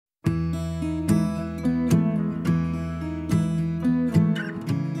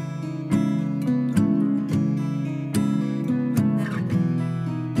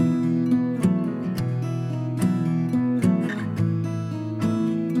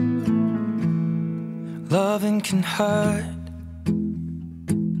Loving can hurt.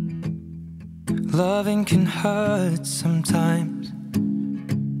 Loving can hurt sometimes,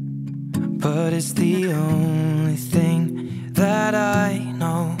 but it's the only thing that I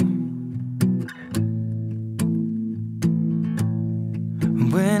know.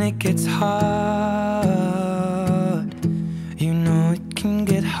 When it gets hard, you know it can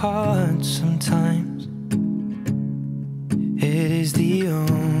get hard sometimes. It is the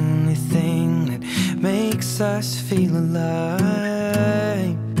only thing that makes us feel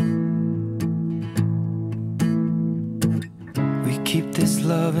alive. We keep this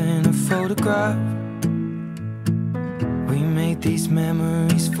love in a photograph. We made these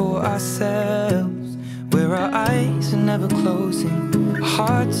memories for ourselves, where our eyes are never closing,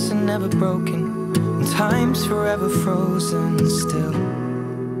 hearts are never broken, and time's forever frozen still.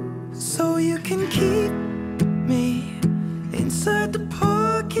 So you can keep me inside the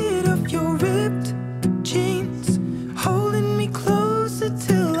pocket of your ripped jeans, holding me closer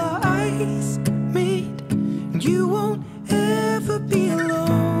till our eyes meet. You won't ever be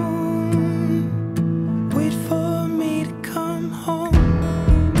alone. Wait for me to come home.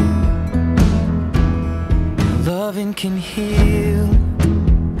 Loving can heal.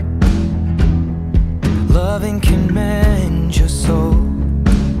 Loving can mend your soul,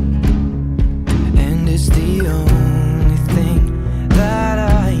 and it's the only thing that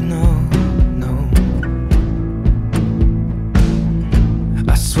I know.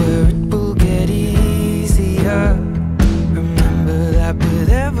 I swear it will get easier. Remember that with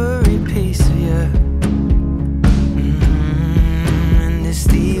every piece of you. And it's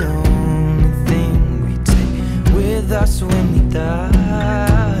the only thing we take with us when we die.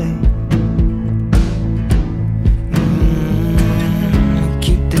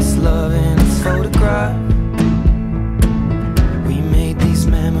 Love in its photograph. We made these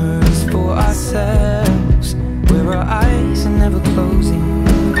memories for ourselves, where our eyes are never closing,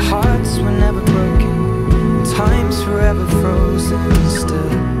 hearts were never broken, time's forever frozen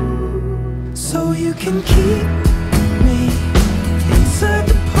still. So you can keep me inside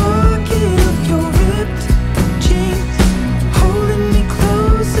the pocket of your ripped jeans, holding me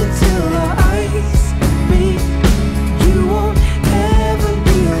closer till our eyes meet. You won't ever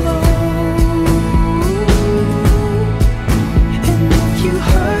be alone. And if you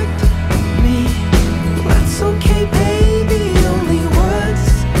hurt me, that's okay, baby. Only words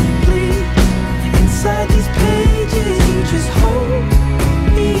bleed inside these pages. You just hold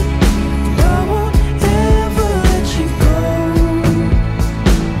me. I won't ever let you go.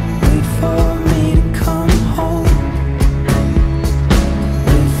 Wait for me to come home.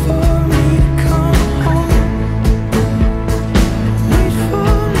 Wait for me to come home. Wait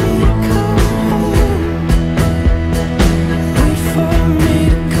for me to come home. Wait for me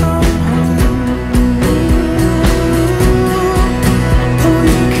to come home. Oh,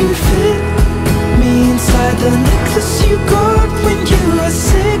 you can fit me inside the necklace you got when you were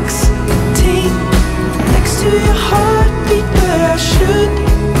 16, next to your heartbeat where I should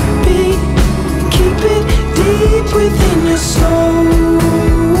be. Keep it deep within your soul.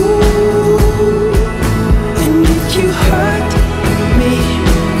 And if you hurt me,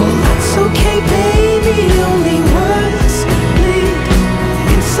 well, that's okay, baby. Only words bleed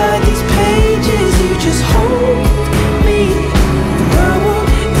inside these pages. You just hold me. I won't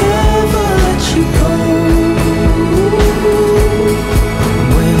ever let you go.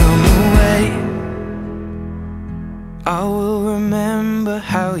 When I'm away, I will remember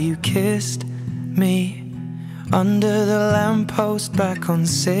how you kissed me under the lamppost back on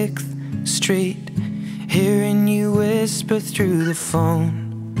 6th Street, hearing you whisper through the phone.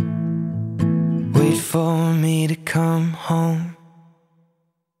 Wait for me to come home.